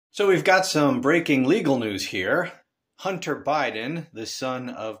So we've got some breaking legal news here. Hunter Biden, the son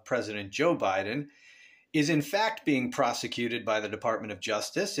of President Joe Biden, is in fact being prosecuted by the Department of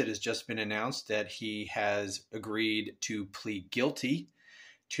Justice. It has just been announced that he has agreed to plead guilty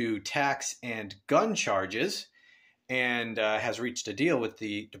to tax and gun charges and has reached a deal with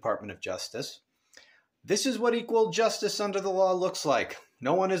the Department of Justice. This is what equal justice under the law looks like.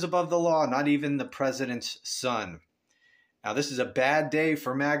 No one is above the law, not even the president's son. Now, this is a bad day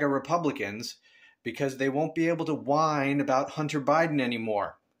for MAGA Republicans because they won't be able to whine about Hunter Biden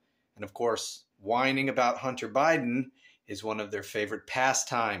anymore. And of course, whining about Hunter Biden is one of their favorite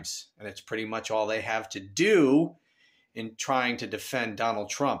pastimes, and it's pretty much all they have to do in trying to defend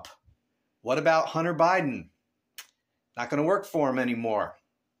Donald Trump. What about Hunter Biden? Not going to work for him anymore.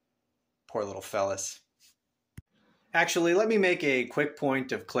 Poor little fellas. Actually, let me make a quick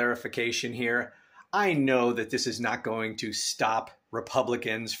point of clarification here. I know that this is not going to stop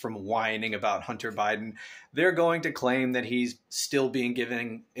Republicans from whining about Hunter Biden. They're going to claim that he's still being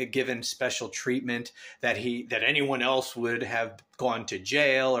given special treatment, that anyone else would have gone to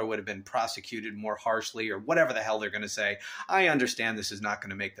jail or would have been prosecuted more harshly or whatever the hell they're going to say. I understand this is not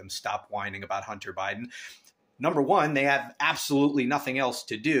going to make them stop whining about Hunter Biden. Number one, they have absolutely nothing else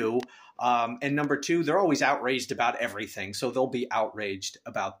to do. And number two, they're always outraged about everything. So they'll be outraged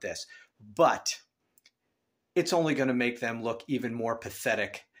about this. But it's only going to make them look even more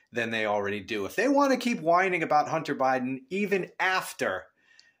pathetic than they already do. If they want to keep whining about Hunter Biden, even after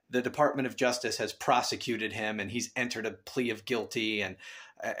the Department of Justice has prosecuted him and he's entered a plea of guilty and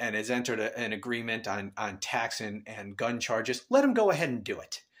has entered an agreement on tax and gun charges, let him go ahead and do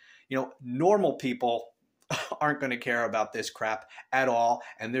it. You know, normal people aren't going to care about this crap at all,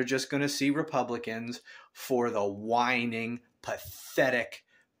 and they're just going to see Republicans for the whining, pathetic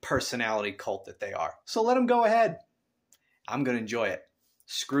personality cult that they are. So let them go ahead. I'm going to enjoy it.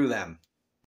 Screw them.